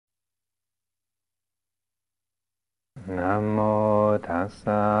Namo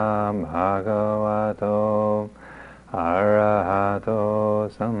tassa bhagavato arahato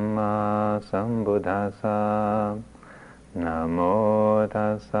samma sambuddhassa. Namo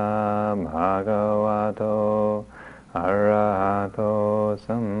tassa bhagavato arahato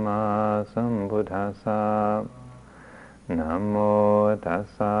samma sambuddhassa. Namo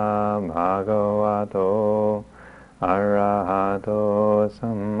tassa bhagavato arahato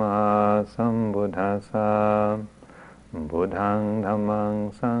samma sambuddhassa. Buddhang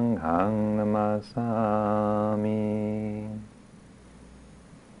dhammang sanghang namasami.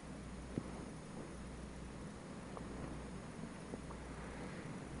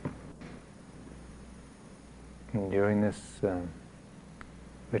 During this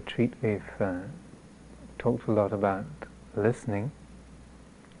retreat we've talked a lot about listening,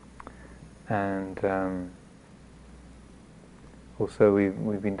 and also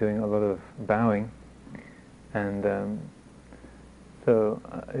we've been doing a lot of bowing, and so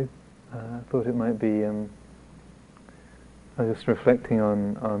I thought it might be I was just reflecting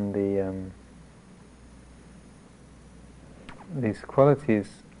on these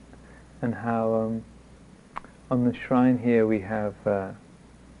qualities, and how on the shrine here we have,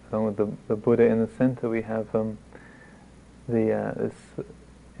 along with the Buddha in the center, we have this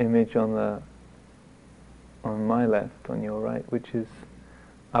image on my left, on your right, which is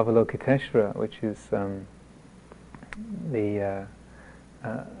Avalokiteshvara, which is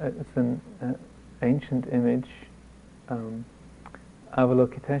it's an ancient image.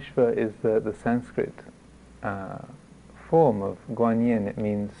 Avalokiteshvara is the Sanskrit form of Guanyin. It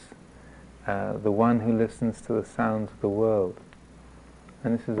means the one who listens to the sounds of the world.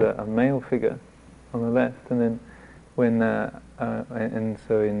 And this is a male figure on the left. And then when and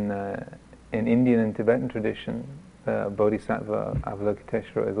so in Indian and Tibetan tradition, Bodhisattva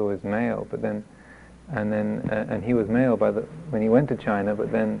Avalokiteshvara is always male. But then and he was male when he went to China.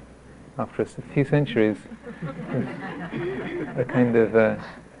 But then after a few centuries, a kind of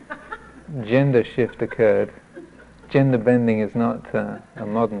gender shift occurred. Gender bending is not a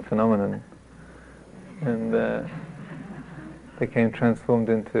modern phenomenon, and became transformed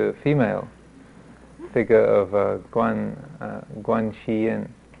into a female figure of Guan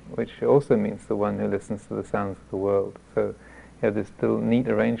Shiyin, which also means the one who listens to the sounds of the world. So you have this still neat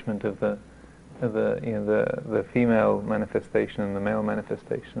arrangement of the female manifestation and the male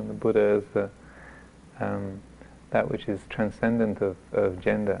manifestation, and the Buddha as that which is transcendent of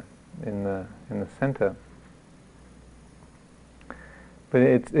gender in the center. But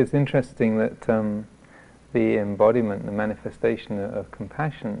it's interesting that the embodiment, the manifestation of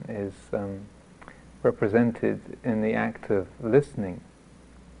compassion is represented in the act of listening,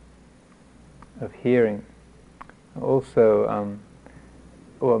 of hearing. Also,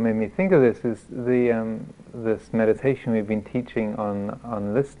 what made me think of this is this meditation we've been teaching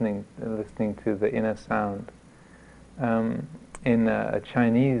on listening to the inner sound. In a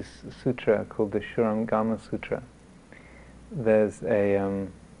Chinese sutra called the Shurangama Sutra, there's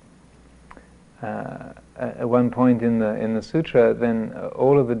at one point in the sutra, then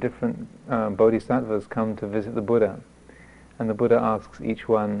all of the different bodhisattvas come to visit the Buddha, and the Buddha asks each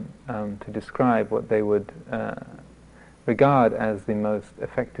one to describe what they would regard as the most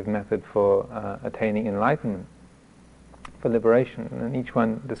effective method for attaining enlightenment, for liberation, and each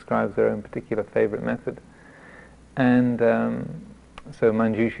one describes their own particular favorite method. And so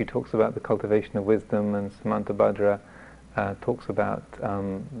Manjushri talks about the cultivation of wisdom, and Samantabhadra talks about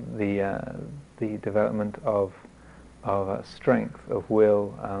the development of strength, of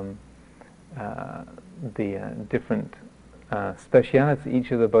will, the different speciality. Each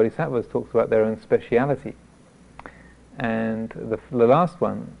of the bodhisattvas talks about their own speciality, and the last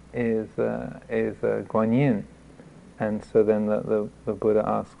one is Guanyin. And so then the Buddha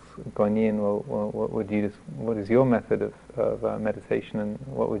asks Guanyin, well, what is your method of meditation, and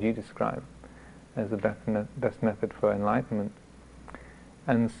what would you describe as the best method for enlightenment?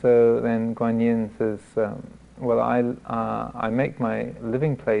 And so then Guanyin says, well, I make my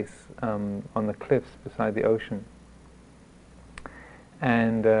living place on the cliffs beside the ocean,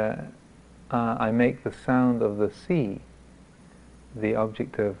 and I make the sound of the sea the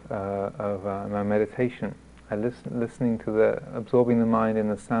object of my meditation. I listening to absorbing the mind in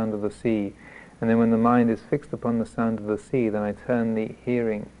the sound of the sea, and then when the mind is fixed upon the sound of the sea, then I turn the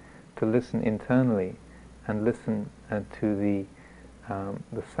hearing to listen internally, and listen to the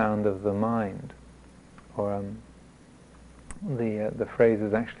sound of the mind, or the phrase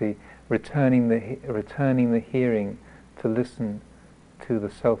is actually returning the hearing to listen to the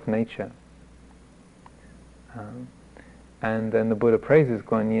self nature. And then the Buddha praises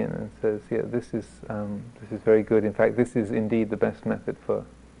Guanyin and says, yeah, this is very good. In fact, this is indeed the best method for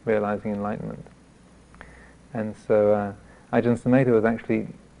realizing enlightenment. And so Ajahn Sumedho was actually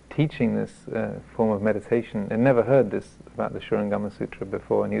teaching this form of meditation, and never heard this about the Shurangama Sutra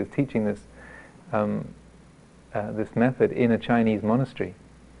before, and he was teaching this this method in a Chinese monastery.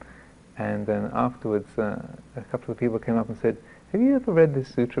 And then afterwards, a couple of people came up and said, "Have you ever read this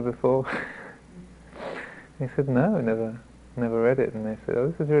sutra before?" He said, "No, never read it." And they said, "Oh,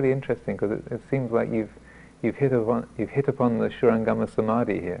 this is really interesting, because it seems like you've hit upon the Shurangama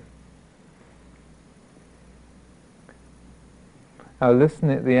Samadhi here."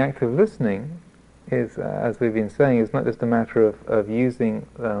 The act of listening is, as we've been saying, is not just a matter of using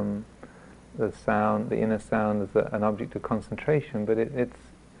the sound, the inner sound, as an object of concentration, but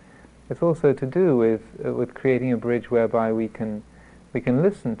it's also to do with creating a bridge whereby we can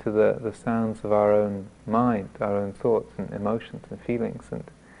listen to the sounds of our own mind, our own thoughts and emotions and feelings,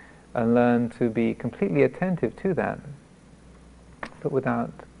 and learn to be completely attentive to that, but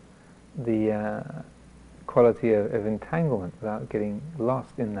without the quality of entanglement, without getting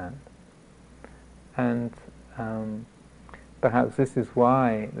lost in that. And perhaps this is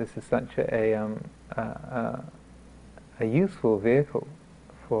why this is such a useful vehicle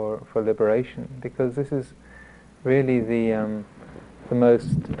for liberation, because this is really the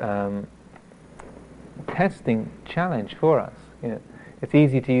most testing challenge for us. It's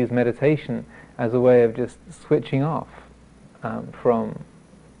easy to use meditation as a way of just switching off from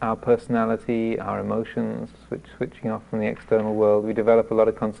our personality, our emotions, switching off from the external world. We develop a lot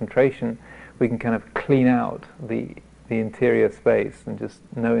of concentration. We can kind of clean out the interior space, and just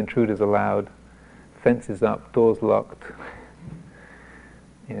no intruders allowed, fences up, doors locked,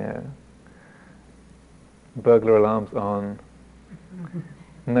 burglar alarms on,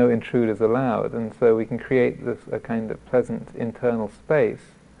 no intruders allowed. And so we can create a kind of pleasant internal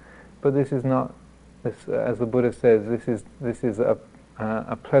space. But this is not, as the Buddha says, this is a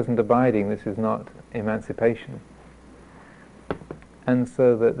pleasant abiding. This is not emancipation. And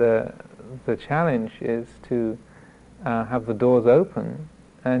so that the challenge is to have the doors open,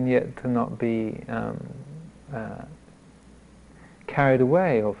 and yet to not be carried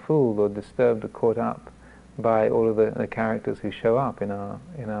away or fooled or disturbed or caught up by all of the characters who show up in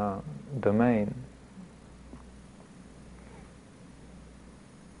our domain.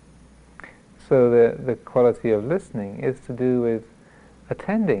 So the quality of listening is to do with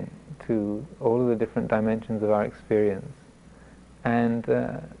attending to all of the different dimensions of our experience, and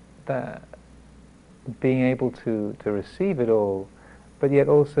being able to receive it all, but yet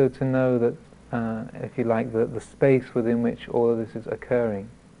also to know that, if you like, the space within which all of this is occurring,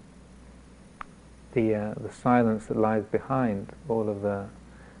 the silence that lies behind all of the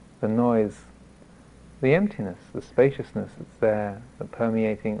noise, the emptiness, the spaciousness that's there,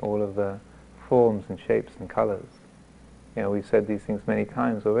 permeating all of the forms and shapes and colors. We've said these things many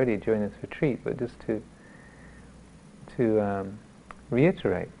times already during this retreat, but just to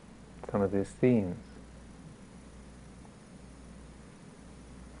reiterate some of these themes.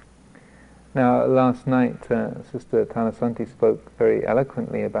 Now, last night, Sister Tanasanti spoke very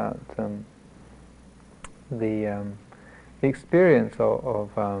eloquently about the experience of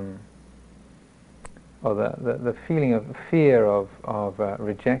the feeling of fear of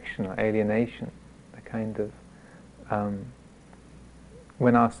rejection or alienation, the kind of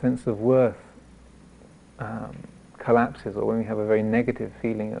when our sense of worth collapses, or when we have a very negative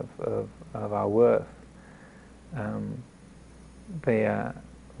feeling of our worth.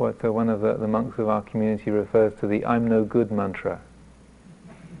 One of the monks of our community refers to the "I'm no good" mantra.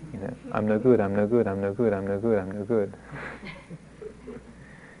 I'm no good, I'm no good, I'm no good, I'm no good, I'm no good.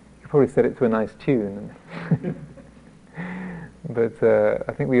 You probably set it to a nice tune. But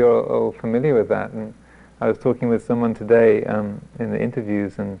I think we are all familiar with that. And I was talking with someone today in the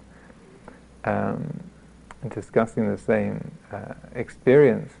interviews and discussing the same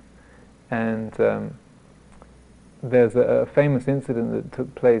experience. And there's a famous incident that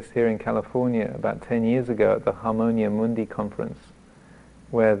took place here in California about 10 years ago at the Harmonia Mundi conference,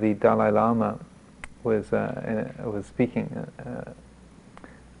 where the Dalai Lama was speaking,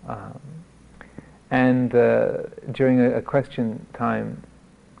 and during a question time,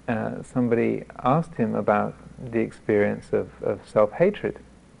 somebody asked him about the experience of self-hatred.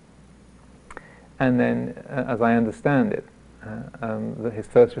 And then, as I understand it, his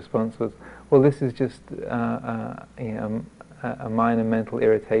first response was, "Well, this is just a minor mental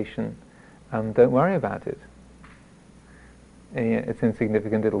irritation. Don't worry about it. It's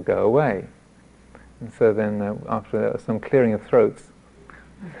insignificant, it'll go away." And so then, after some clearing of throats,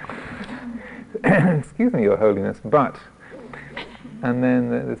 "Excuse me, Your Holiness, but..." And then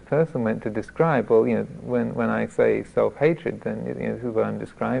this person went to describe, well, when I say self-hatred, then this is what I'm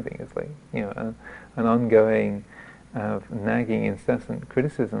describing. It's like an ongoing, nagging, incessant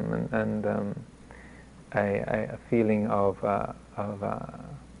criticism and a feeling of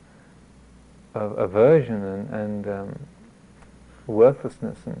aversion and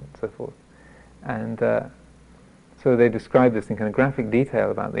worthlessness and so forth. And so they describe this in kind of graphic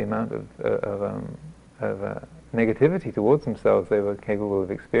detail about the amount of negativity towards themselves they were capable of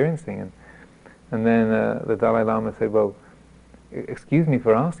experiencing. And then the Dalai Lama said, well, excuse me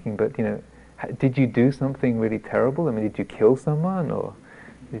for asking, but did you do something really terrible? I mean, did you kill someone, or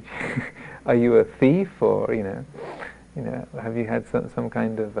are you a thief, or have you had some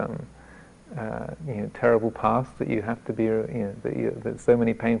kind of terrible past that you have to be, that so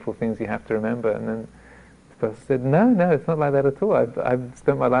many painful things you have to remember? And then this person said, no, it's not like that at all. I've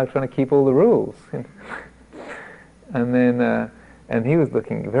spent my life trying to keep all the rules. And then, and he was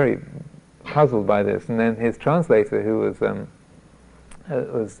looking very puzzled by this. And then his translator, who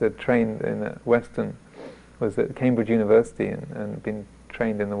was trained in Western, was at Cambridge University and been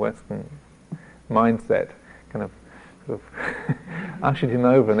trained in the Western mindset, kind of sort of ushered him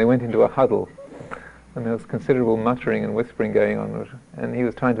over, and they went into a huddle. And there was considerable muttering and whispering going on, and he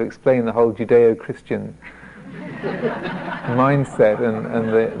was trying to explain the whole Judeo-Christian mindset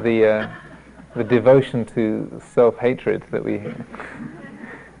and the devotion to self-hatred that we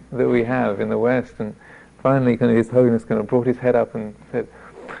have in the West. And finally, kind of His Holiness kind of brought his head up and said,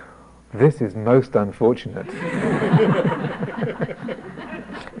 "This is most unfortunate."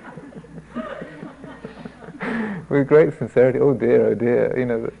 With great sincerity. Oh dear,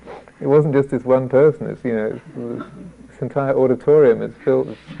 it wasn't just this one person. It's this entire auditorium is filled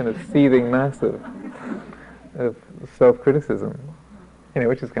with kind of seething mass of self-criticism.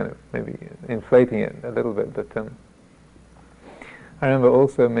 Which is kind of maybe inflating it a little bit. But I remember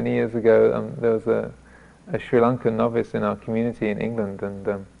also many years ago there was a Sri Lankan novice in our community in England,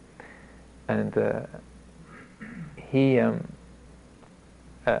 and he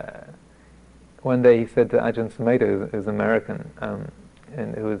one day he said to Ajahn Sumedho, who's American,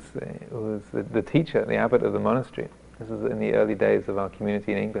 and who was the teacher, the abbot of the monastery. This was in the early days of our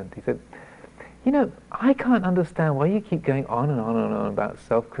community in England. He said, I can't understand why you keep going on and on and on about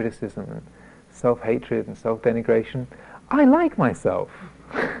self-criticism and self-hatred and self-denigration. I like myself.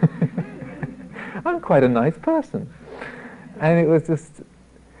 I'm quite a nice person. And it was just,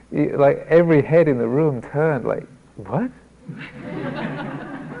 like every head in the room turned like, what?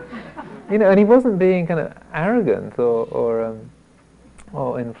 And he wasn't being kind of arrogant or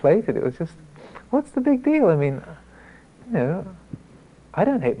inflated. It was just, what's the big deal? I mean, I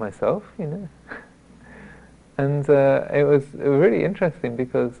don't hate myself, And it was really interesting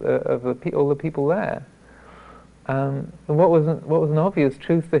because of all the people there. And what was an obvious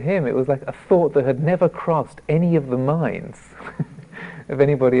truth to him, it was like a thought that had never crossed any of the minds of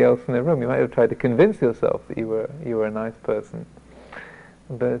anybody else in the room. You might have tried to convince yourself that you were a nice person,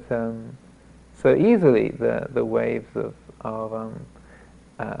 but so easily the waves of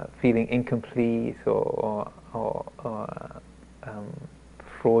feeling incomplete or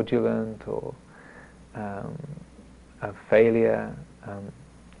fraudulent or a failure,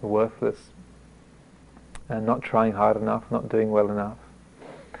 worthless, and not trying hard enough, not doing well enough,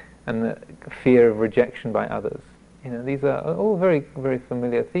 and the fear of rejection by others. These are all very, very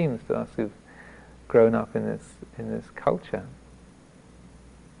familiar themes to us who've grown up in this culture.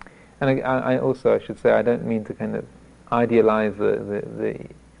 And I also, I should say, I don't mean to kind of idealize the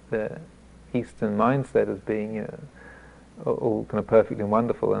Eastern mindset as being all kind of perfect and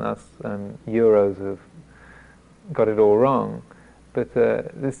wonderful, and us Euros have got it all wrong. But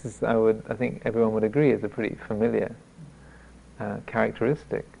this is, I think everyone would agree, is a pretty familiar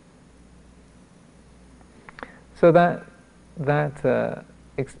characteristic. So that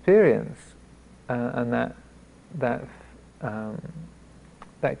experience and that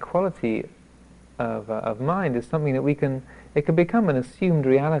quality of mind is something that it can become an assumed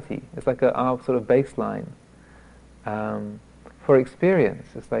reality. It's like our sort of baseline for experience.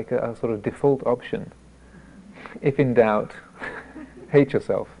 It's like a sort of default option. If in doubt, hate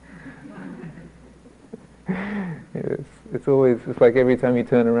yourself. It's like every time you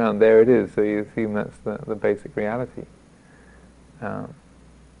turn around, there it is, so you assume that's the basic reality.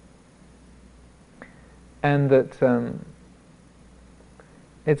 And that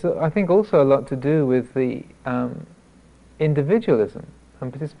it's, I think, also a lot to do with the individualism,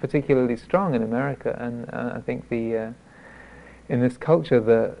 and this is particularly strong in America, and I think in this culture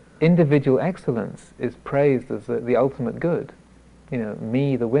the individual excellence is praised as the ultimate good.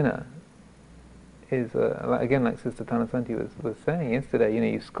 Me, the winner, is again, like Sister Tanasanti was saying yesterday,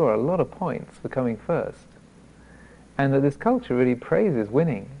 you score a lot of points for coming first, and that this culture really praises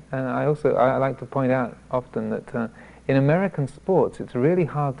winning. And I like to point out often that in American sports it's really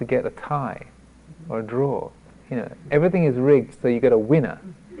hard to get a tie or a draw. Everything is rigged so you get a winner.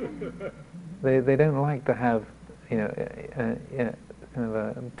 They don't like to have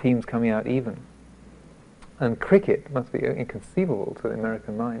teams coming out even. And cricket must be inconceivable to the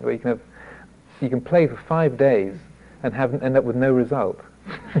American mind, where you can play for 5 days and end up with no result,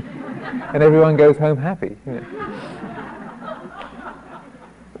 and everyone goes home happy.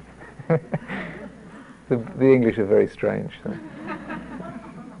 The English are very strange. So.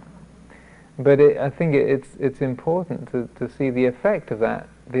 But I think it's important to see the effect of that,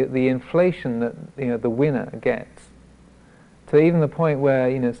 the inflation that the winner gets, to even the point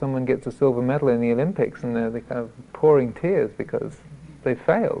where someone gets a silver medal in the Olympics and they're kind of pouring tears because they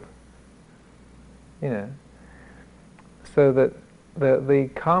failed. So that the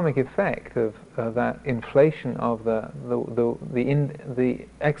karmic effect of that inflation of the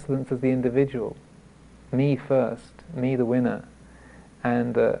excellence of the individual, me first, me the winner,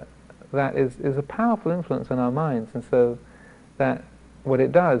 and that is a powerful influence on our minds. And so that what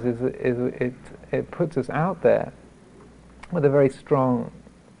it does is it puts us out there with a very strong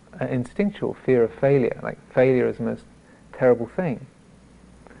instinctual fear of failure, like failure is the most terrible thing,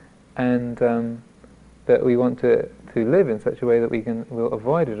 and that we want to live in such a way that we'll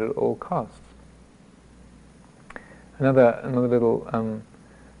avoid it at all costs. Another little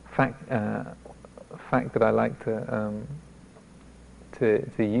fact that I like to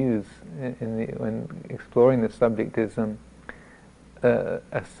use when exploring this subject is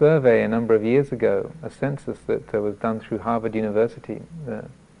a survey a number of years ago, a census that was done through Harvard University, the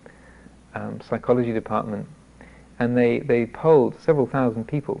psychology department, and they polled several thousand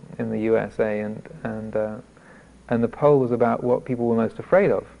people in the USA, and the poll was about what people were most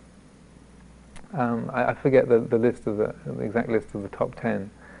afraid of. I forget the list of the exact list of the top 10,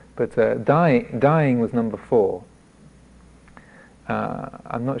 but dying was number 4.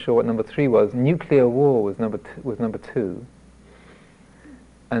 I'm not sure what number 3 was. Nuclear war was number 2,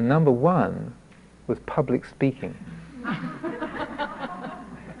 and number 1 was public speaking.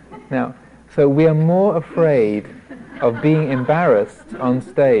 Now, so we are more afraid of being embarrassed on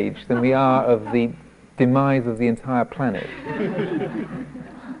stage than we are of the demise of the entire planet.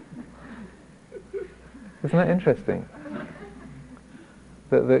 Isn't that interesting?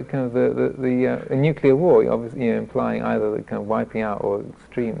 The kind of the nuclear war, obviously, implying either the kind of wiping out or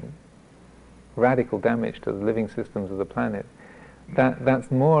extreme radical damage to the living systems of the planet. That's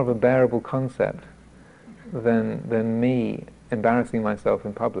more of a bearable concept than me embarrassing myself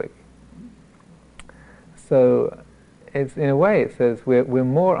in public. So, it's, in a way, it says we're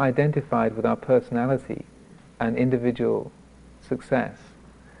more identified with our personality and individual success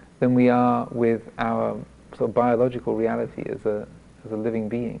than we are with our sort of biological reality as a living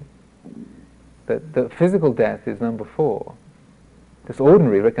being. That physical death is number 4. This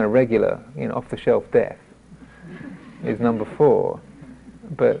ordinary, kind of regular, off-the-shelf death is number 4.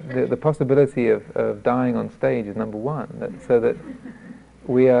 But the possibility of dying on stage is number 1. So that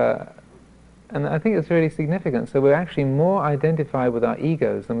we are, and I think it's really significant. So we're actually more identified with our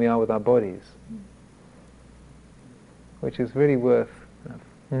egos than we are with our bodies, which is really worth,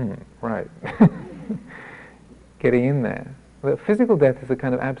 right, getting in there. But physical death is a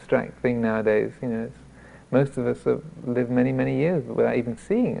kind of abstract thing nowadays. Most of us have lived many, many years without even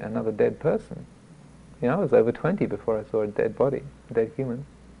seeing another dead person. I was over 20 before I saw a dead body, a dead human.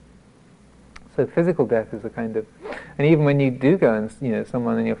 So physical death is a kind of, and even when you do go and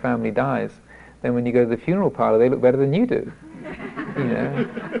someone in your family dies, then when you go to the funeral parlor, they look better than you do.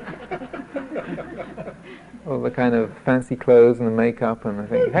 All the kind of fancy clothes and the makeup, and I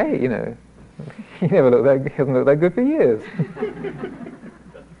think, hey, he hasn't looked that good for years.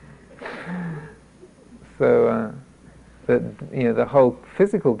 So the whole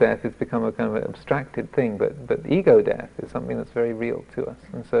physical death has become a kind of an abstracted thing, but ego death is something that's very real to us.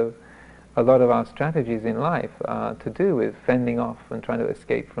 And so a lot of our strategies in life are to do with fending off and trying to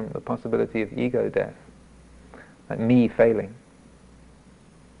escape from the possibility of ego death, like me failing.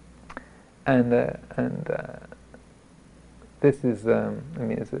 And this is,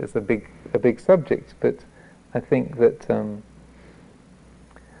 it's a big subject, but I think that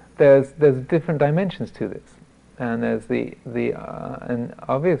there's different dimensions to this, and there's an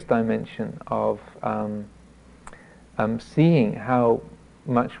obvious dimension of seeing how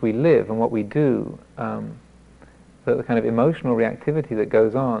much we live and what we do, the kind of emotional reactivity that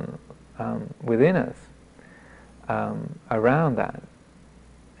goes on within us around that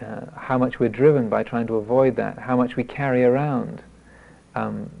how much we're driven by trying to avoid that, how much we carry around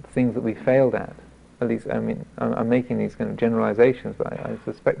things that we failed at. At least, I mean, I'm making these kind of generalizations, but I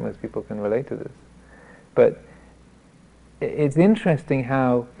suspect most people can relate to this. But it's interesting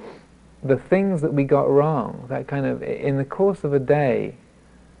how the things that we got wrong, that kind of, in the course of a day,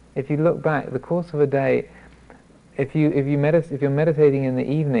 if you look back, the course of a day, if you're meditating in the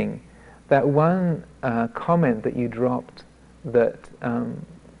evening, that one comment that you dropped that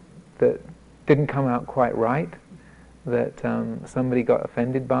didn't come out quite right, that somebody got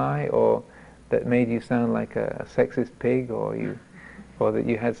offended by, or that made you sound like a sexist pig, or that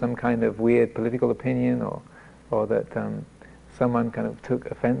you had some kind of weird political opinion, or that someone kind of took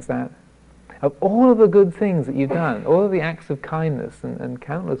offense at. Of all of the good things that you've done, all of the acts of kindness and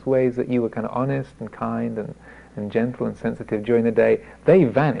countless ways that you were kind of honest and kind and gentle and sensitive during the day, they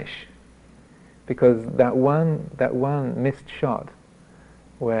vanish. Because that one missed shot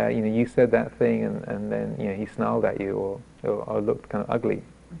where you said that thing and then he snarled at you or looked kind of ugly,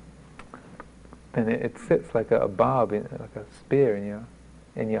 then it sits like a barb, like a spear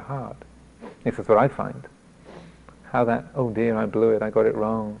in your heart. This is what I find. How that, oh dear, I blew it, I got it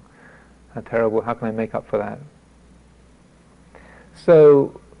wrong. How terrible, how can I make up for that?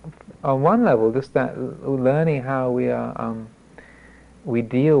 So, on one level, just that learning how we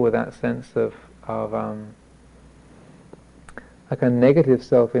deal with that sense of like a negative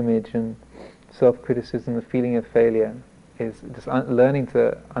self-image and self-criticism, the feeling of failure, is just learning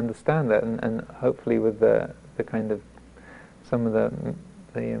to understand that, and hopefully with the kind of some of the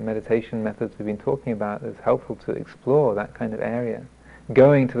meditation methods we've been talking about, is helpful to explore that kind of area.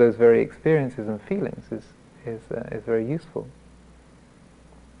 Going to those very experiences and feelings is very useful.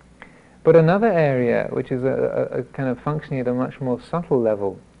 But another area, which is a kind of functioning at a much more subtle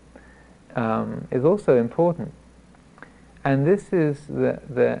level, is also important. And this is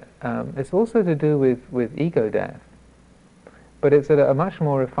it's also to do with ego death. But it's at a much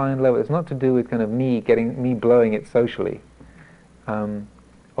more refined level. It's not to do with kind of me blowing it socially,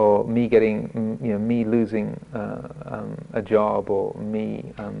 or me getting, me losing a job, or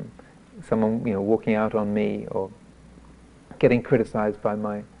me, someone, walking out on me, or getting criticized by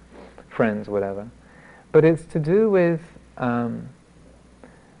my friends, whatever. But it's to do with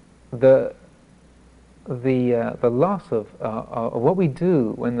the loss of what we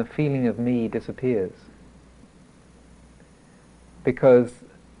do when the feeling of me disappears. Because,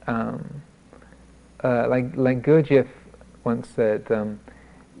 like Gurdjieff once said,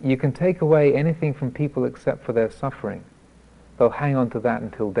 you can take away anything from people except for their suffering. They'll hang on to that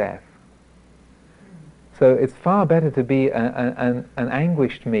until death. So it's far better to be an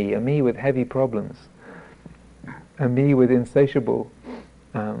anguished me, a me with heavy problems, a me with insatiable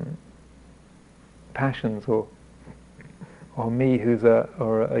passions, or me who's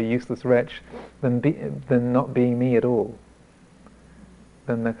a useless wretch, than not being me at all.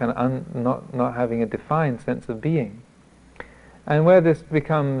 Than the kind of not having a defined sense of being. And where this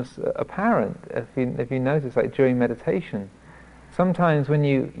becomes apparent, if you notice, like during meditation, sometimes when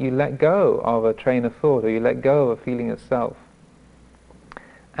you let go of a train of thought, or you let go of a feeling of self,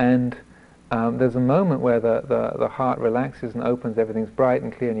 and there's a moment where the heart relaxes and opens, everything's bright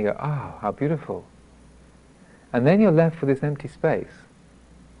and clear, and you go, oh, how beautiful. And then you're left with this empty space.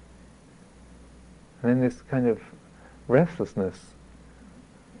 And then this kind of restlessness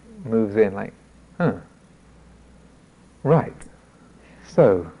moves in, like, right,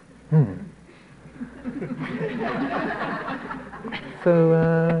 so,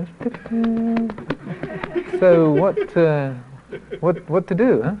 so what to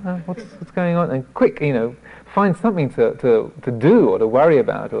do? Huh? What's going on? And quick, find something to do, or to worry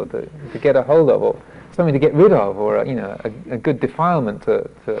about, or to get a hold of, or something to get rid of, or a good defilement to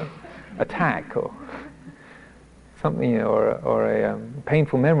attack, or something, or a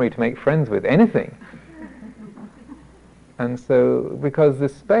painful memory to make friends with, anything. And so, because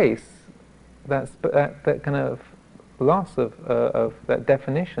this space, that kind of loss of that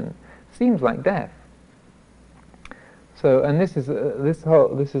definition, seems like death. So, and this is a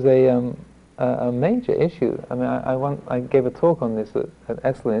major issue. I mean, I gave a talk on this at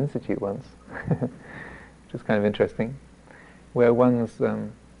Esalen Institute once, which is kind of interesting, where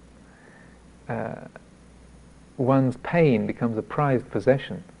one's pain becomes a prized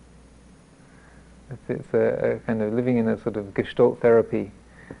possession. It's a kind of living in a sort of Gestalt therapy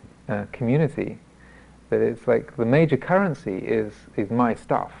community, that it's like the major currency is my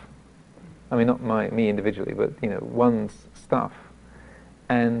stuff. I mean, not me individually, but one's stuff.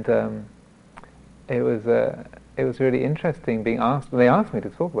 And it was really interesting being asked. They asked me to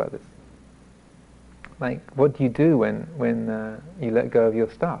talk about this, Like, what do you do when you let go of your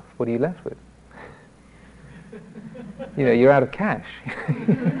stuff? What are you left with? You know, you're out of cash.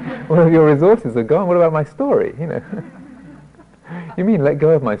 All of your resources are gone. What about my story? You know, you mean let go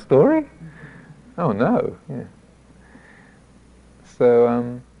of my story? Oh no. Yeah.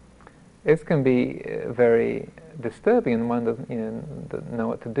 So it can be very disturbing, and one doesn't, doesn't know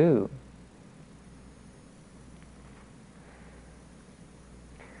what to do.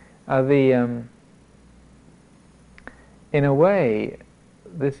 In a way,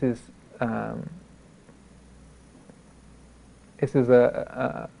 this is an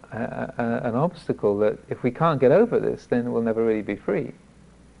obstacle that if we can't get over this, then we'll never really be free.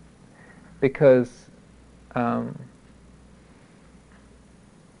 Because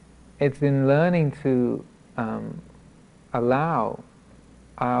it's in learning to allow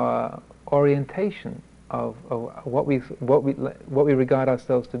our orientation of what we regard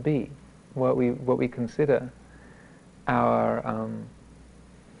ourselves to be, what we consider our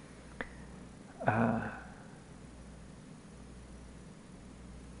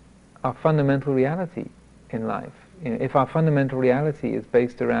fundamental reality in life. If our fundamental reality is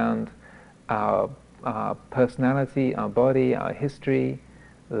based around our personality, our body, our history,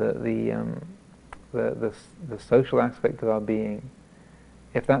 the social aspect of our being,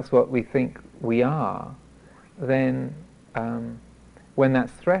 if that's what we think we are, then when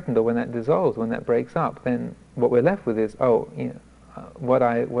that's threatened, or when that dissolves, when that breaks up, then what we're left with is, what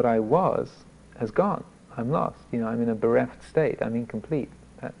I was has gone. I'm lost. I'm in a bereft state. I'm incomplete.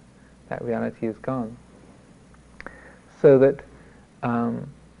 That reality is gone. So that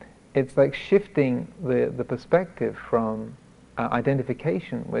it's like shifting the perspective from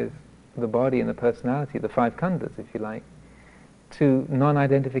identification with the body and the personality, the five khandhas, if you like, to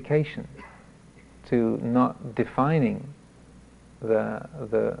non-identification, to not defining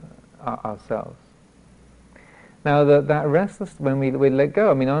ourselves. Now that restless, when we let go,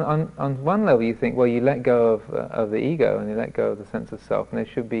 I mean, on one level you think, well, you let go of the ego and you let go of the sense of self, and it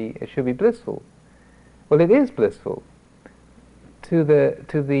should be blissful. Well, it is blissful to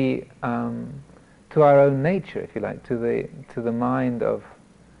our own nature, if you like, to the mind of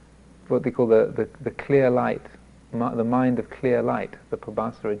what they call the clear light, the mind of clear light, the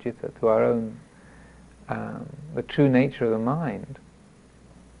Prabhasara Jitta, to our own the true nature of the mind.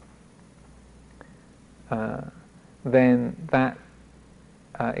 Then that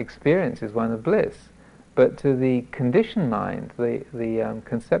experience is one of bliss. But to the conditioned mind, the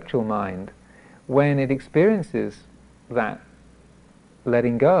conceptual mind, when it experiences that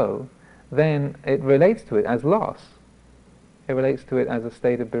letting go, then it relates to it as loss. It relates to it as a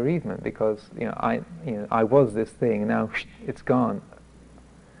state of bereavement, because I was this thing, now it's gone.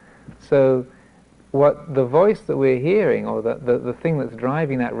 So what the voice that we're hearing, or the thing that's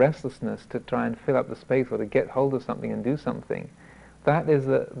driving that restlessness to try and fill up the space, or to get hold of something and do something, that is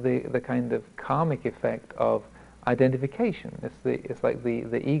the kind of karmic effect of identification. It's like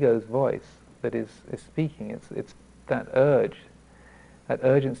the ego's voice that is speaking. It's that urge. That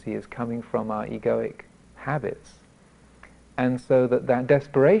urgency is coming from our egoic habits. And so that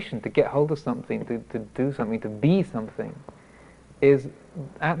desperation to get hold of something, to do something, to be something, is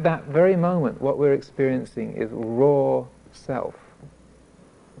at that very moment what we're experiencing is raw self.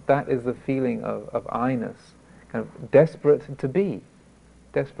 That is the feeling of I-ness, kind of desperate to be,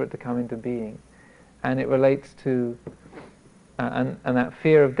 desperate to come into being. And it relates to, and that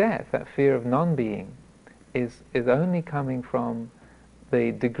fear of death, that fear of non-being, is only coming from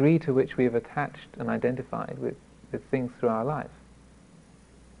the degree to which we have attached and identified with things through our life.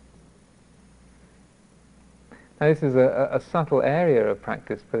 Now this is a subtle area of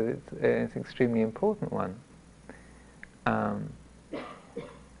practice, but it's an extremely important one. And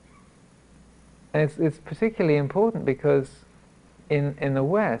it's particularly important because in the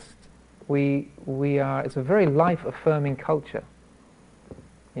West, we are, it's a very life-affirming culture.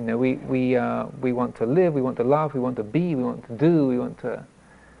 We want to live, we want to love, we want to be, we want to do, we want to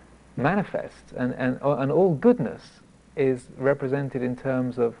manifest, and all goodness is represented in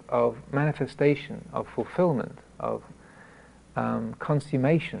terms of manifestation, of fulfillment, of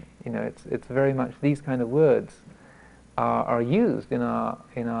consummation. It's very much these kind of words are used in our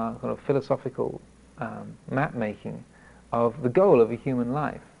sort of philosophical map making of the goal of a human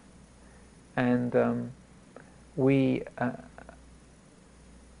life, and we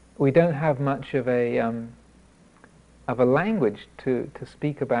don't have much of a language to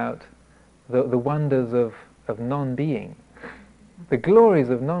speak about the wonders of non-being, the glories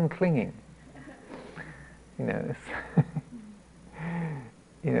of non-clinging.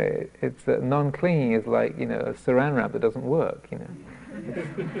 It's non-clinging is like a saran wrap that doesn't work.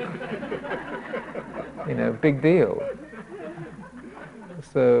 Big deal.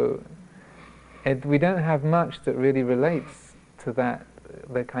 So we don't have much that really relates to that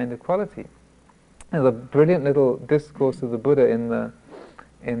kind of quality. There's a brilliant little discourse of the Buddha in the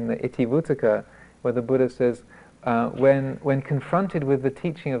Itivuttaka, where the Buddha says, when confronted with the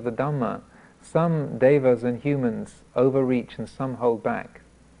teaching of the Dhamma, some devas and humans overreach and some hold back.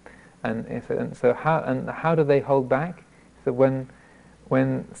 And so how do they hold back? So when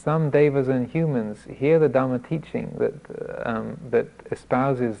some devas and humans hear the Dhamma teaching that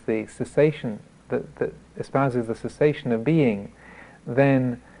espouses the cessation, that espouses the cessation of being,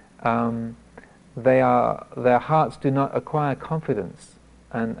 then their hearts do not acquire confidence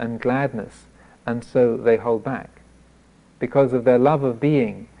and gladness, and so they hold back. Because of their love of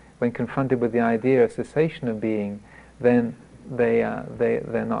being, when confronted with the idea of cessation of being, then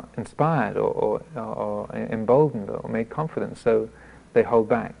they're not inspired or emboldened or made confident, so they hold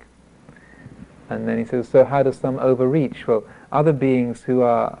back. And then he says, so how does some overreach? Well, other beings who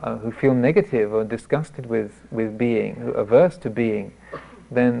feel negative or disgusted with being, who are averse to being,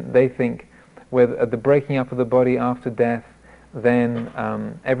 then they think, at the breaking up of the body after death, then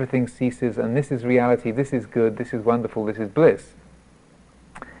everything ceases, and this is reality, this is good, this is wonderful, this is bliss.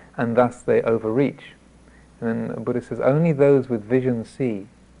 And thus they overreach. And then the Buddha says, only those with vision see.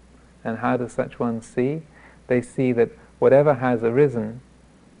 And how do such ones see? They see that whatever has arisen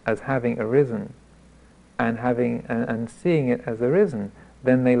as having arisen, and seeing it as arisen,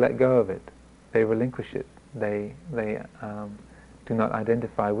 then they let go of it. They relinquish it. They do not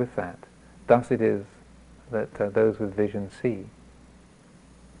identify with that. Thus it is that those with vision see.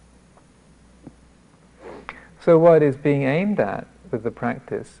 So what is being aimed at with the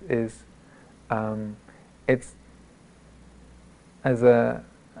practice is, it's as Thich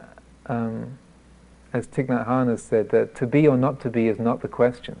Nhat Hanh has said, that to be or not to be is not the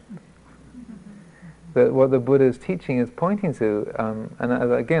question. That what the Buddha is teaching is pointing to,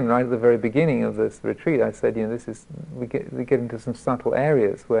 and again, right at the very beginning of this retreat, I said, we get into some subtle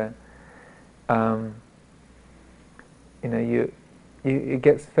areas where, it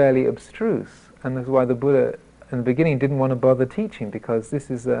gets fairly abstruse, and that's why the Buddha, in the beginning, didn't want to bother teaching, because this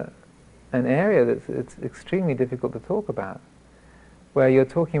is an area it's extremely difficult to talk about, where you're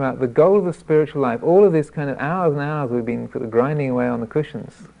talking about the goal of the spiritual life. All of this kind of hours and hours we've been sort of grinding away on the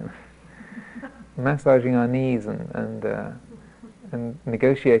cushions, massaging our knees and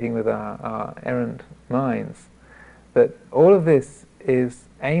negotiating with our errant minds, that all of this is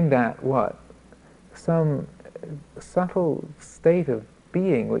aimed at what? Some subtle state of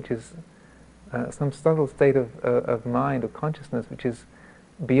being, which is some subtle state of mind or consciousness, which is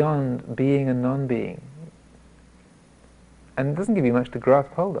beyond being and non-being, and it doesn't give you much to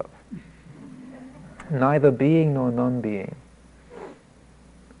grasp hold of. Neither being nor non-being.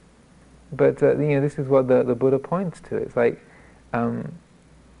 But this is what the Buddha points to. It's like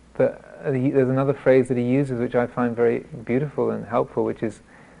there's another phrase that he uses, which I find very beautiful and helpful, which is,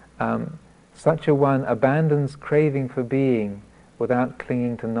 such a one abandons craving for being without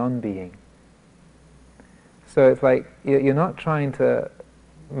clinging to non-being. So it's like you're not trying to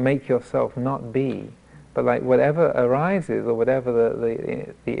make yourself not be, but like whatever arises, or whatever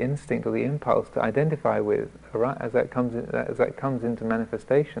the instinct or the impulse to identify with, as that comes into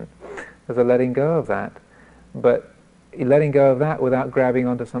manifestation, there's a letting go of that, but you're letting go of that without grabbing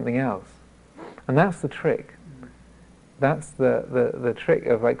onto something else, and that's the trick. That's the trick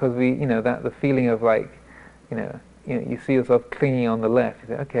of, like, because that the feeling of, like, you see yourself clinging on the left. You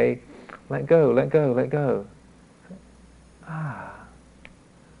say, okay, let go, let go, let go.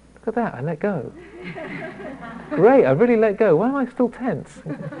 Look at that, I let go. Great, I really let go. Why am I still tense?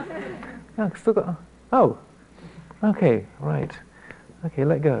 I've still got. Oh, okay, right. Okay,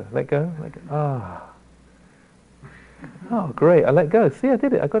 let go, let go, let go. Oh, great, I let go. See, I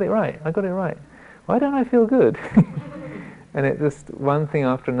did it. I got it right. I got it right. Why don't I feel good? And it just, one thing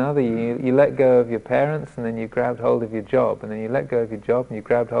after another, you let go of your parents, and then you grabbed hold of your job, and then you let go of your job, and you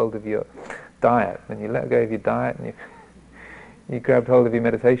grabbed hold of your diet, and you let go of your diet, and you grabbed hold of your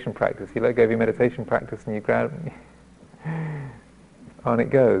meditation practice, you let go of your meditation practice, and you grabbed, on it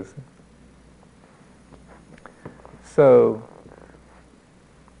goes. So,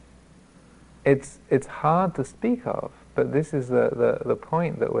 it's hard to speak of, but this is the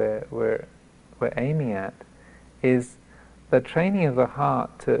point that we're aiming at, is the training of the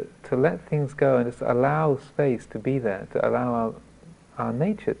heart to let things go and just allow space to be there, to allow our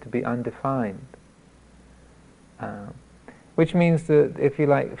nature to be undefined. Which means that, if you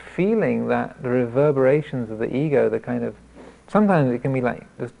like, feeling that the reverberations of the ego, the kind of, sometimes it can be like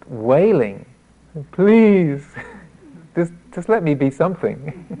just wailing, please, just let me be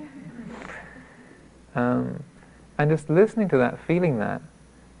something. And just listening to that, feeling that,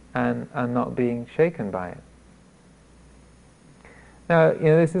 and not being shaken by it. Now,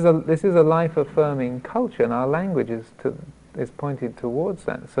 this is a life-affirming culture, and our language is pointed towards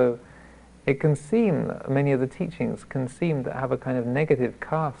that. So it can seem, many of the teachings can seem to have a kind of negative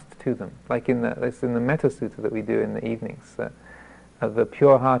cast to them, like in the Metta Sutta that we do in the evenings. The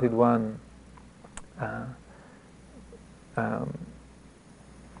pure-hearted one,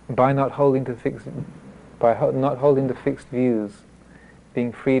 by not holding to fixed views,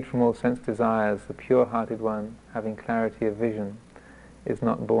 being freed from all sense desires, the pure-hearted one, having clarity of vision, is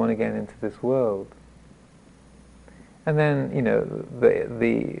not born again into this world. And then,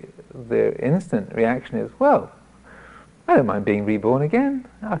 the instant reaction is, well, I don't mind being reborn again.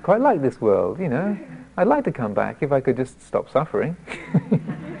 I quite like this world, I'd like to come back if I could just stop suffering.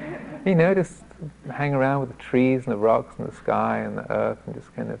 Just hang around with the trees and the rocks and the sky and the earth and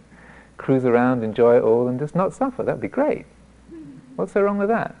just kind of cruise around, enjoy it all, and just not suffer. That'd be great. What's so wrong with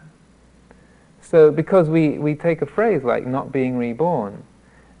that? So because we take a phrase like not being reborn,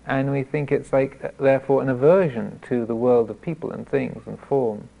 and we think it's like, therefore, an aversion to the world of people and things and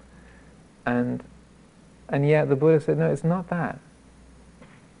form. And yet the Buddha said, no, it's not that.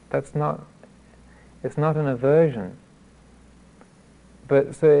 It's not an aversion.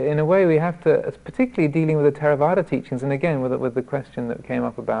 But so in a way we have to, particularly dealing with the Theravada teachings, and again with the question that came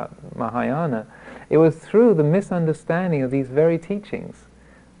up about Mahayana, it was through the misunderstanding of these very teachings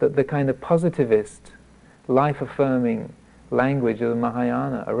that the kind of positivist, life-affirming language of the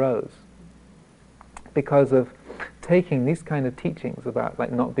Mahayana arose. Because of taking these kind of teachings about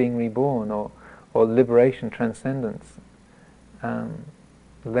like not being reborn or liberation, transcendence,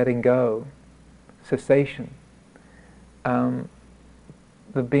 letting go, cessation,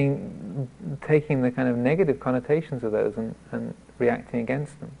 taking the kind of negative connotations of those and reacting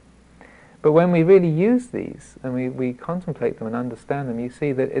against them. But when we really use these and we contemplate them and understand them, you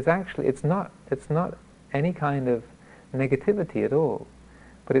see that it's not any kind of negativity at all,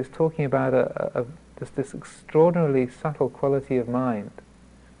 but it's talking about just this extraordinarily subtle quality of mind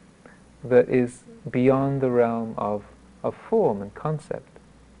that is beyond the realm of form and concept.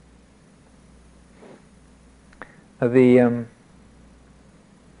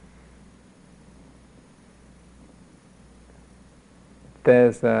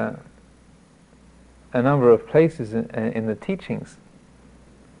 There's a number of places in the teachings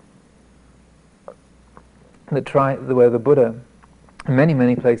where the Buddha,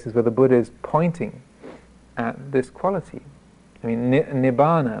 many places where the Buddha is pointing at this quality. I mean,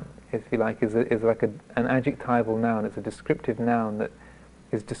 nibbana, if you like, is like an adjectival noun. It's a descriptive noun that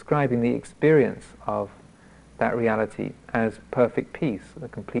is describing the experience of that reality as perfect peace, a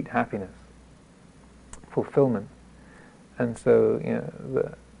complete happiness, fulfillment. And so,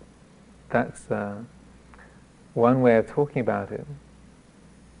 that's one way of talking about it.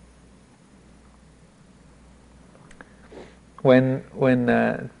 When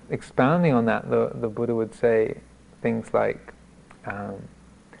expounding on that, the Buddha would say things like,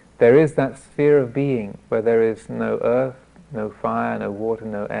 there is that sphere of being where there is no earth, no fire, no water,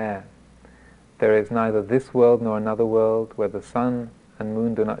 no air. There is neither this world nor another world, where the sun and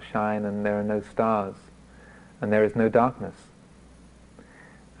moon do not shine and there are no stars, and there is no darkness.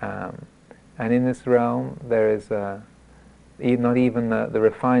 And in this realm there is not even the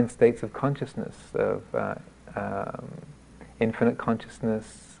refined states of consciousness, of infinite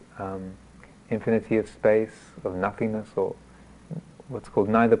consciousness, infinity of space, of nothingness, or what's called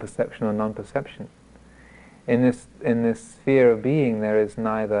neither perception or non-perception. In this sphere of being there is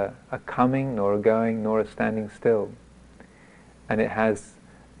neither a coming nor a going nor a standing still, and it has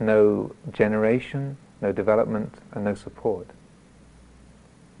no generation, no development, and no support.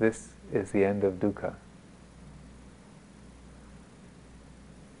 This is the end of dukkha.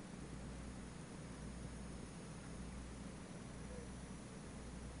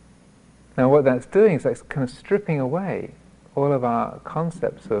 Now what that's doing is that's kind of stripping away all of our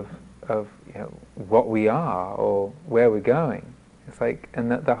concepts of what we are or where we're going. It's like, and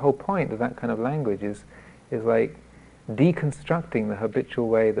the whole point of that kind of language is like deconstructing the habitual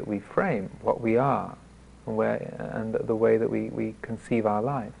way that we frame what we are and the way that we conceive our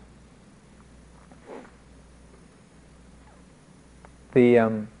life.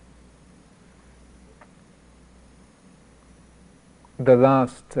 The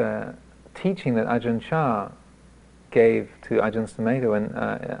last teaching that Ajahn Chah gave to Ajahn Sumedho in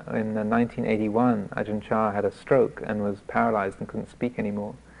 1981, Ajahn Chah had a stroke and was paralyzed and couldn't speak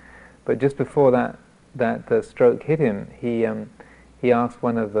anymore. But just before that stroke hit him, he asked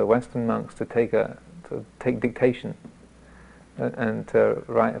one of the Western monks to take dictation and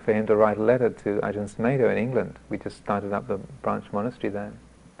for him to write a letter to Ajahn Sumedho in England. We just started up the branch monastery there.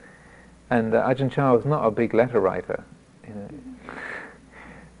 And Ajahn Chah was not a big letter writer. You know.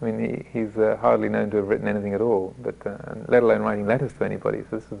 I mean, he's hardly known to have written anything at all, but let alone writing letters to anybody.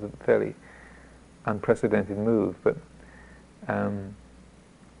 So this was a fairly unprecedented move. But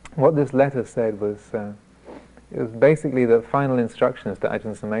what this letter said was, it was basically the final instructions to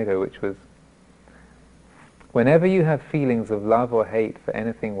Ajahn Sumedho, which was, whenever you have feelings of love or hate for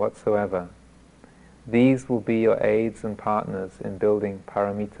anything whatsoever, these will be your aids and partners in building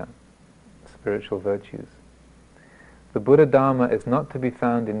paramita, spiritual virtues. The Buddha Dharma is not to be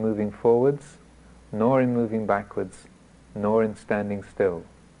found in moving forwards, nor in moving backwards, nor in standing still.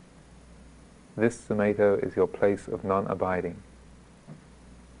 This, Sumedho, is your place of non-abiding.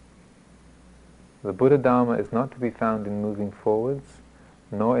 The Buddha Dharma is not to be found in moving forwards,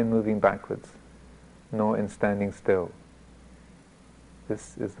 nor in moving backwards, nor in standing still.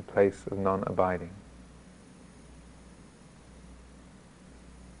 This is the place of non-abiding.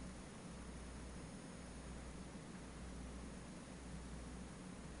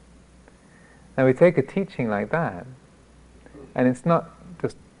 Now we take a teaching like that, and it's not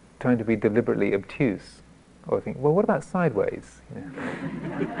just trying to be deliberately obtuse, or think, well, what about sideways? You know?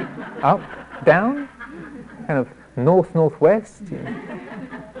 Up, down, kind of north-northwest.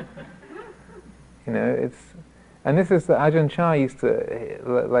 You know, it's, and this is Ajahn Chah used to,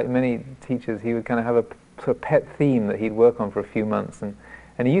 like many teachers, he would kind of have a sort of pet theme that he'd work on for a few months, and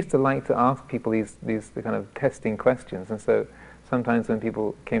he used to like to ask people these kind of testing questions. And so sometimes when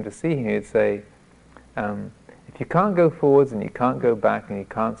people came to see him, he'd say, if you can't go forwards and you can't go back and you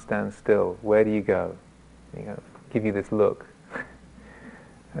can't stand still, where do you go? You know, give you this look.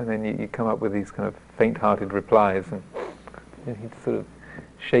 And then you come up with these kind of faint-hearted replies, and he'd sort of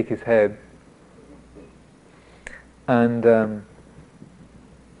shake his head. And the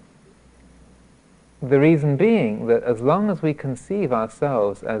reason being that as long as we conceive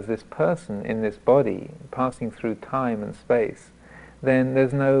ourselves as this person in this body, passing through time and space, then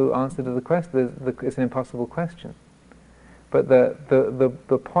there's no answer to the question. It's an impossible question. But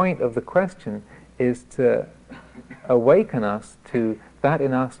the point of the question is to awaken us to that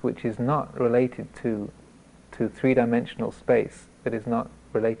in us which is not related to three-dimensional space, that is not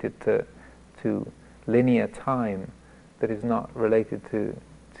related to linear time, that is not related to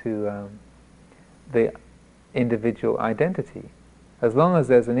the individual identity. As long as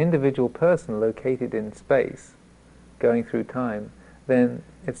there's an individual person located in space, going through time, then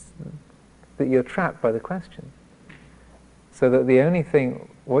it's that you're trapped by the question. So that the only thing,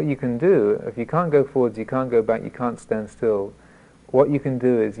 what you can do, if you can't go forwards, you can't go back, you can't stand still, what you can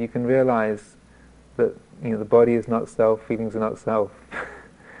do is you can realize that, you know, the body is not self, feelings are not self,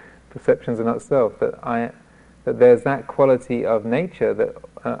 perceptions are not self, that there's that quality of nature, that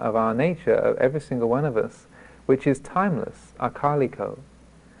of our nature, of every single one of us, which is timeless, akaliko,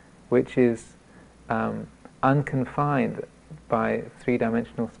 which is unconfined by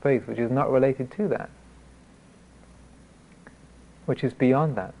three-dimensional space, which is not related to that, which is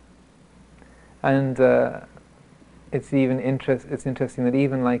beyond that. And it's interesting that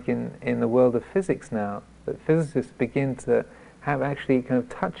even like in the world of physics now, that physicists begin to have actually kind of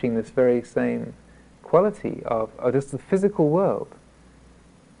touching this very same quality of just the physical world.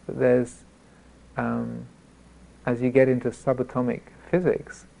 That there's, as you get into subatomic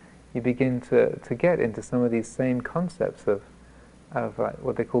physics, you begin to get into some of these same concepts of like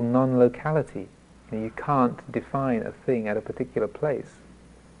what they call non-locality. You can't define a thing at a particular place.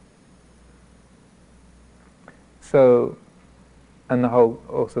 So, and the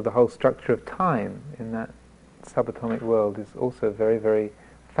whole structure of time in that subatomic world is also very, very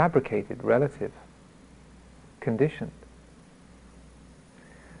fabricated, relative, conditioned.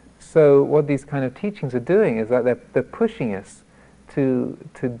 So what these kind of teachings are doing is that they're pushing us to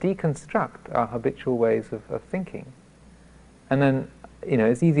deconstruct our habitual ways of thinking. And then, you know,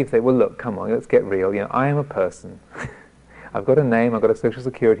 it's easy to say, well, look, come on, let's get real. You know, I am a person. I've got a name, I've got a social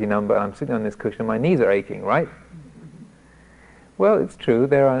security number, I'm sitting on this cushion, my knees are aching, right? Well, it's true,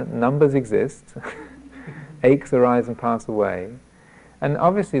 numbers exist. Aches arise and pass away. And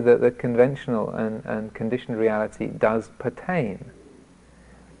obviously the conventional and conditioned reality does pertain.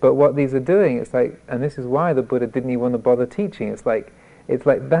 But what these are doing, it's like, and this is why the Buddha didn't even want to bother teaching, it's like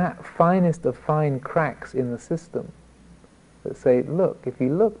that finest of fine cracks in the system that say, look, if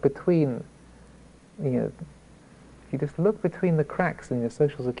you look between, you know, if you just look between the cracks in your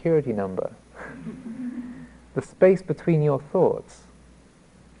social security number, the space between your thoughts,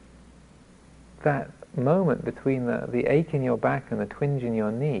 that moment between the ache in your back and the twinge in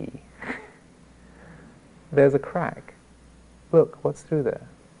your knee, there's a crack. look, what's through there?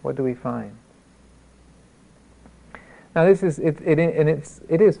 What do we find? Now this is, it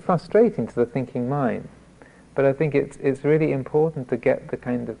is frustrating to the thinking mind, but I think it's really important to get the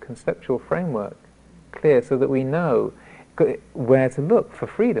kind of conceptual framework clear so that we know where to look for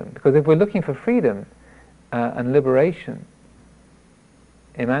freedom. Because if we're looking for freedom and liberation,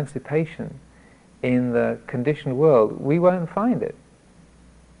 emancipation in the conditioned world, we won't find it.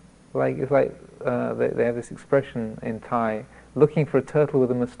 It's like they have this expression in Thai, looking for a turtle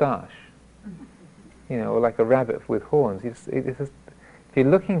with a moustache, or like a rabbit with horns. If you're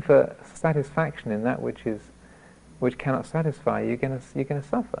looking for satisfaction in that which cannot satisfy, you're going to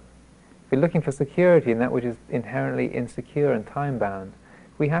suffer. If you're looking for security in that which is inherently insecure and time-bound,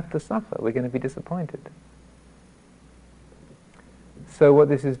 we have to suffer. We're going to be disappointed. So what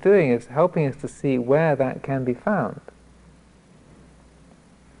this is doing is helping us to see where that can be found.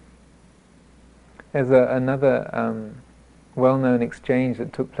 There's another well-known exchange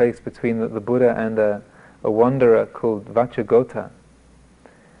that took place between the Buddha and a wanderer called Vacchagotta.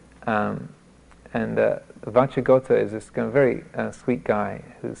 Vacchagotta is this kind of very sweet guy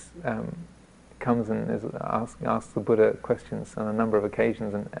who comes and asks the Buddha questions on a number of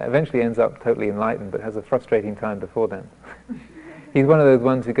occasions and eventually ends up totally enlightened, but has a frustrating time before then. He's one of those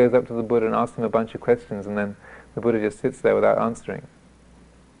ones who goes up to the Buddha and asks him a bunch of questions, and then the Buddha just sits there without answering.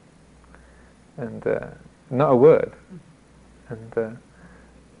 And not a word. And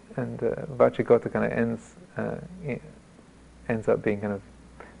Vacchagotta kind of ends up being kind of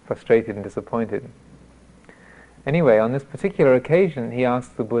frustrated and disappointed. Anyway, on this particular occasion, he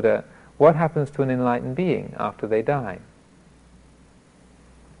asks the Buddha, what happens to an enlightened being after they die?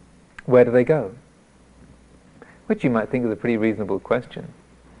 Where do they go? Which you might think is a pretty reasonable question.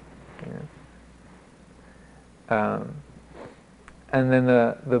 And then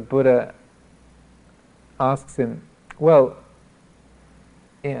the Buddha asks him, well,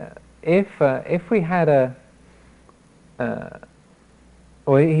 if we had the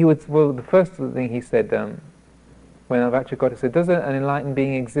first thing he said, when Vacchagotta said, does an enlightened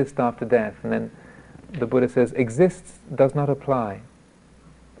being exist after death? And then the Buddha says, exists does not apply.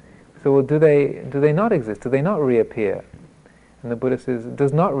 So, well, do they not exist? Do they not reappear? And the Buddha says,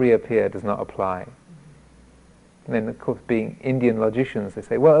 does not reappear does not apply. And then, of course, being Indian logicians, they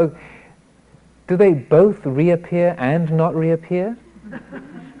say, well, do they both reappear and not reappear?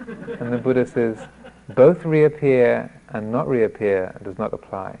 And the Buddha says, both reappear and not reappear does not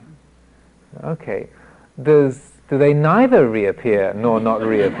apply. Okay, do they neither reappear nor not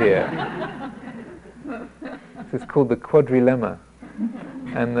reappear? This is called the quadrilemma.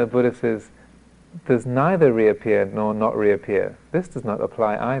 And the Buddha says, does neither reappear nor not reappear? This does not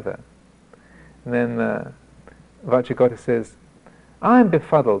apply either. And then Vacchagotta says, I am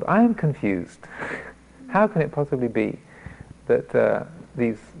befuddled, I am confused. How can it possibly be that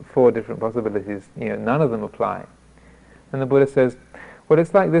these four different possibilities, none of them apply? And the Buddha says, well,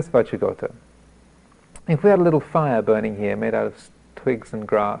 it's like this, Vacchagotta. If we had a little fire burning here made out of twigs and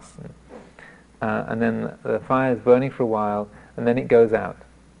grass, and then the fire is burning for a while, and then it goes out.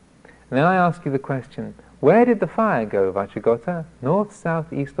 And then I ask you the question, where did the fire go, Vacchagotta? North,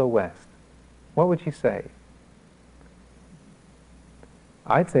 south, east, or west? What would you say?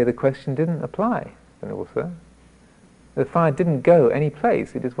 I'd say the question didn't apply, Venerable Sir. The fire didn't go any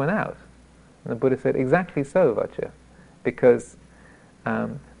place, it just went out. And the Buddha said, exactly so, Vaccha, because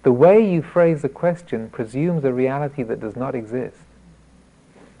the way you phrase the question presumes a reality that does not exist.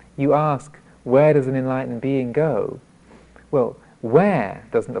 You ask, where does an enlightened being go? Well, where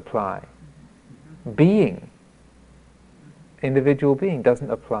doesn't apply. Being, individual being, doesn't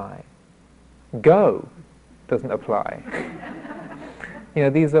apply. Go doesn't apply.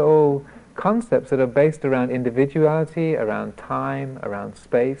 These are all concepts that are based around individuality, around time, around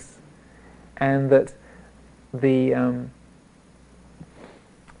space, and that the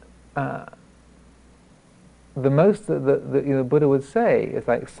most that the Buddha would say is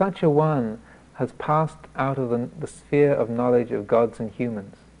like, such a one has passed out of the sphere of knowledge of gods and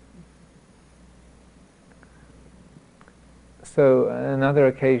humans. So, another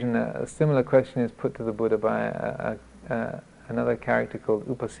occasion, a similar question is put to the Buddha by another character called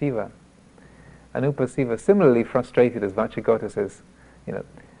Upasiva. And Upasiva, similarly frustrated as Vacchagotta, says,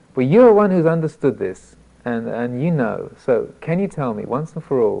 well, you're one who's understood this, and so can you tell me, once and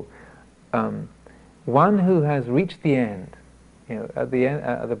for all, one who has reached the end, at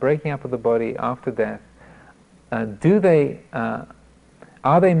the breaking up of the body after death, are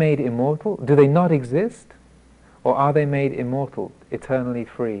they made immortal? Do they not exist? Or are they made immortal, eternally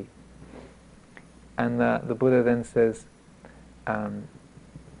free? And the Buddha then says,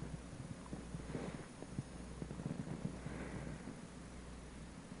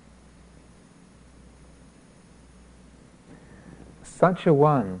 such a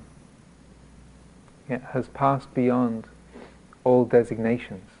one has passed beyond all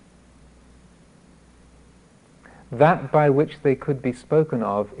designations. That by which they could be spoken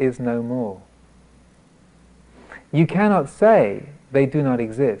of is no more. You cannot say they do not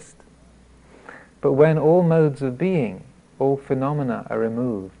exist, but when all modes of being, all phenomena are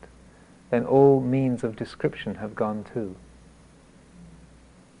removed, then all means of description have gone too.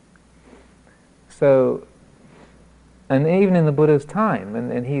 So, and even in the Buddha's time,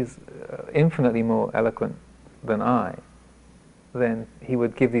 and he's infinitely more eloquent than I, then he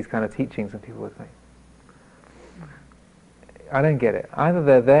would give these kind of teachings and people would say, I don't get it. Either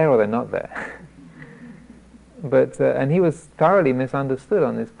they're there or they're not there. But and he was thoroughly misunderstood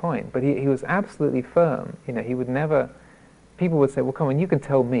on this point, but he was absolutely firm. He would never. People would say, "Well, come on, you can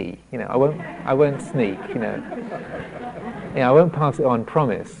tell me. I won't sneak. I won't pass it on.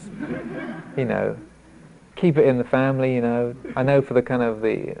 Promise. Keep it in the family. I know for the kind of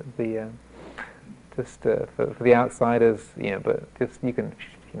just for the outsiders. But just you can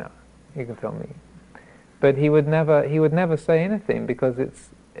tell me." But he would never say anything, because it's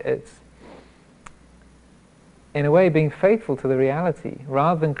in a way being faithful to the reality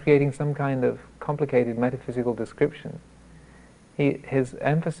rather than creating some kind of complicated metaphysical description. His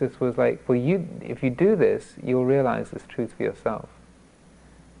emphasis was like, well, if you do this, you'll realize this truth for yourself,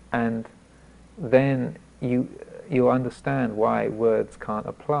 and then you'll understand why words can't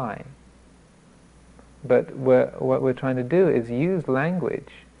apply. But what we're trying to do is use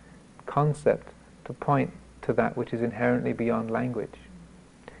language, concept, to point to that which is inherently beyond language.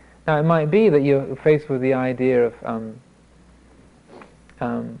 Now, it might be that you're faced with the idea of,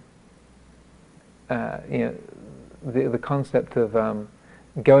 the concept of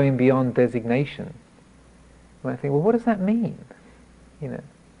going beyond designation. You might think, well, what does that mean?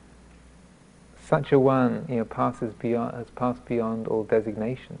 Such a one, has passed beyond all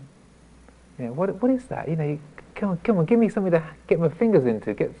designation. What is that? Come on, give me something to get my fingers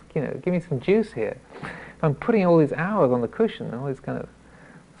into. Give me some juice here. I'm putting all these hours on the cushion, and all this kind of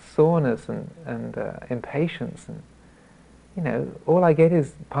soreness and impatience, and all I get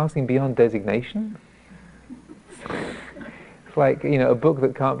is passing beyond designation. It's like a book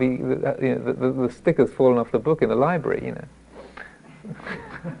that can't be. The sticker's fallen off the book in the library.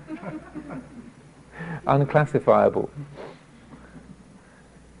 Unclassifiable.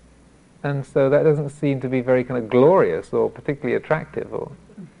 And so that doesn't seem to be very kind of glorious or particularly attractive or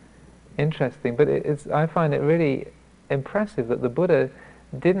interesting. But I find it really impressive that the Buddha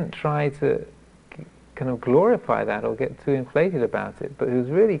didn't try to kind of glorify that or get too inflated about it, but he was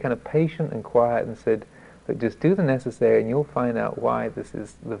really kind of patient and quiet and said, look, just do the necessary and you'll find out why this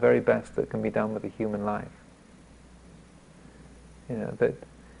is the very best that can be done with a human life. That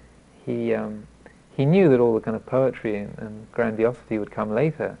he knew that all the kind of poetry and grandiosity would come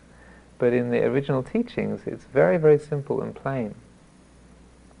later, but in the original teachings it's very, very simple and plain.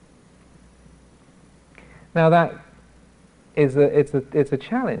 Now that it's a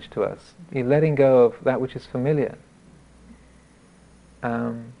challenge to us, letting go of that which is familiar,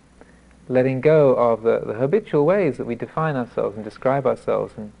 letting go of the habitual ways that we define ourselves and describe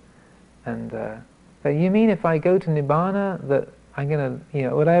ourselves, and that you mean if I go to Nibbana that I'm going to,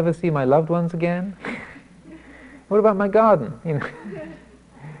 would I ever see my loved ones again? What about my garden?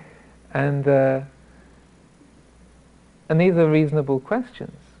 And these are reasonable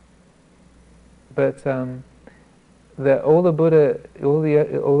questions, but all that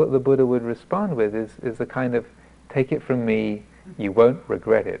the Buddha would respond with is a kind of, take it from me, you won't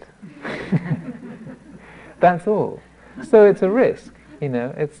regret it. That's all. So it's a risk,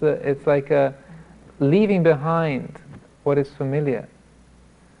 it's like leaving behind what is familiar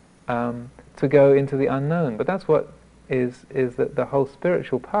to go into the unknown. But that's what is that the whole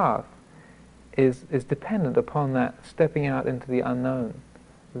spiritual path is dependent upon that stepping out into the unknown,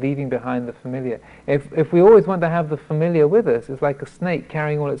 leaving behind the familiar. If we always want to have the familiar with us, it's like a snake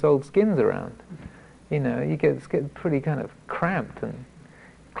carrying all its old skins around. You get pretty kind of cramped and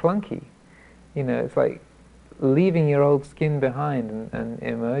clunky. It's like leaving your old skin behind and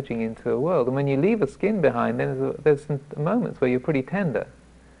emerging into a world. And when you leave a skin behind, then there's some moments where you're pretty tender.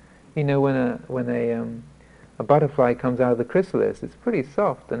 When a butterfly comes out of the chrysalis, it's pretty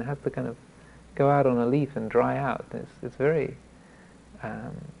soft and it has to kind of go out on a leaf and dry out. It's very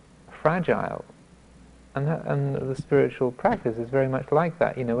fragile, and the spiritual practice is very much like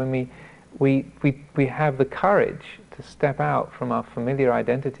that. When we have the courage to step out from our familiar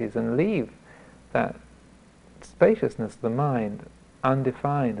identities and leave that spaciousness of the mind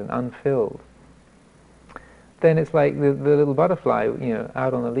undefined and unfilled, then it's like the little butterfly,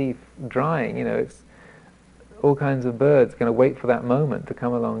 out on the leaf drying. It's all kinds of birds going to wait for that moment to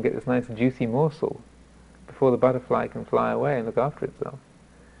come along and get this nice juicy morsel before the butterfly can fly away and look after itself.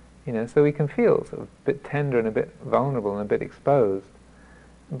 So we can feel sort of a bit tender and a bit vulnerable and a bit exposed.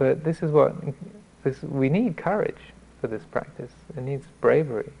 But this is we need courage for this practice. It needs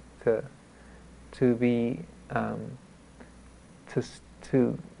bravery to be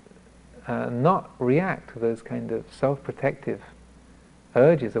to not react to those kind of self-protective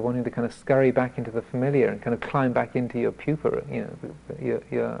urges of wanting to kind of scurry back into the familiar and kind of climb back into your pupa,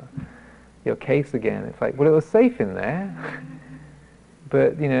 your case again. It's like, well, it was safe in there.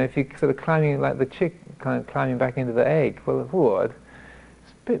 But if you're sort of climbing like the chick, kind of climbing back into the egg, well, what?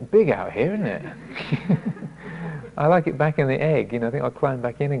 It's a bit big out here, isn't it? I like it back in the egg. I think I'll climb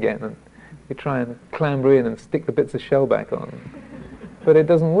back in again, and you try and clamber in and stick the bits of shell back on. But it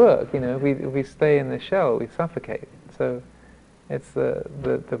doesn't work. If we stay in the shell, we suffocate. So it's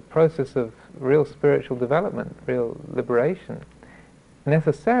the process of real spiritual development, real liberation,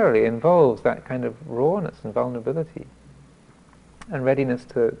 necessarily involves that kind of rawness and vulnerability and readiness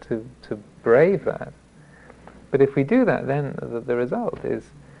to brave that. But if we do that, then the result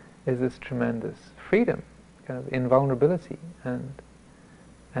is this tremendous freedom, kind of invulnerability and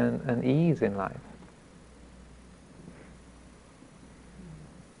ease in life.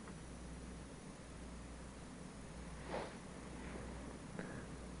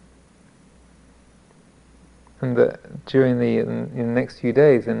 And during in the next few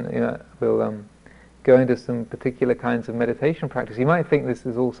days, we'll go into some particular kinds of meditation practice. You might think this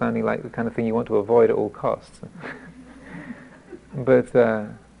is all sounding like the kind of thing you want to avoid at all costs, but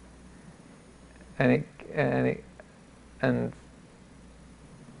and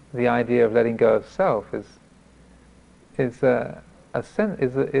the idea of letting go of self is if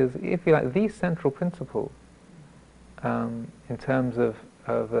you like the central principle in terms of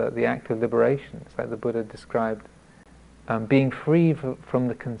the act of liberation. It's like the Buddha described being free from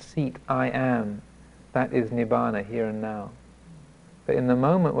the conceit I am. That is nibbana here and now. But in the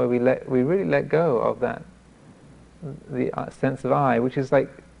moment where we really let go of that, the sense of I, which is like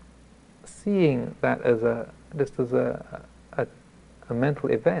seeing that as a mental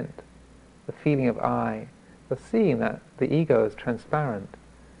event, the feeling of I, the seeing that the ego is transparent.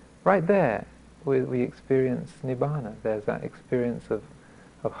 Right there, we experience nibbana. There's that experience of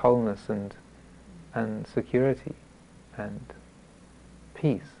wholeness and security and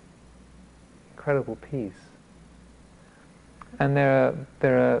peace. Incredible peace. And there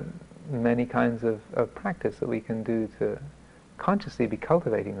are many kinds of practice that we can do to consciously be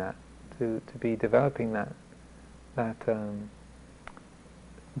cultivating that, to be developing that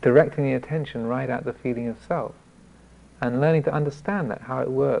directing the attention right at the feeling of self, and learning to understand that, how it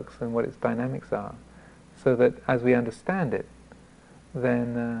works and what its dynamics are, so that as we understand it,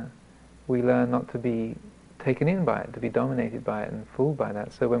 then we learn not to be taken in by it, to be dominated by it and fooled by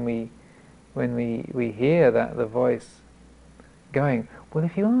that. So when we hear that the voice going, well,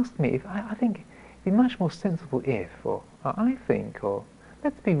 if you ask me, I think it'd be much more sensible if, or I think, or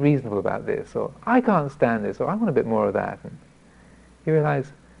let's be reasonable about this, or I can't stand this, or I want a bit more of that. And you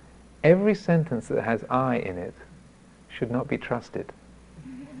realize every sentence that has I in it should not be trusted.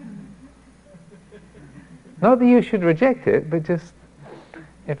 Not that you should reject it, but just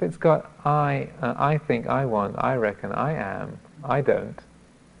if it's got I think, I want, I reckon, I am, I don't,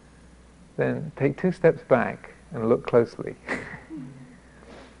 then take 2 steps back and look closely.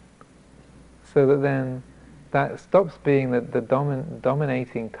 So that then that stops being the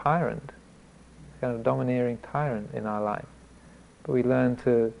dominating tyrant, kind of domineering tyrant in our life. But we learn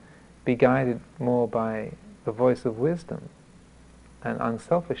to be guided more by the voice of wisdom and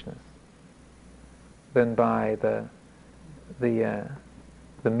unselfishness than by the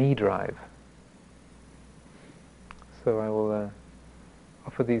me drive. So I will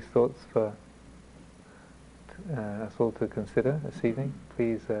offer these thoughts for us all to consider this evening.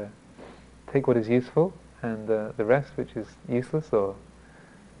 Please take what is useful, and the rest which is useless or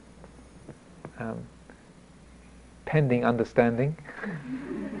pending understanding,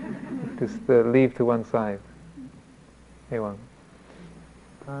 just leave to one side. Anyone?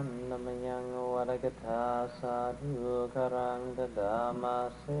 Annamayang varakatha sadhu karang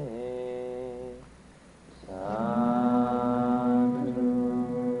dadamase sa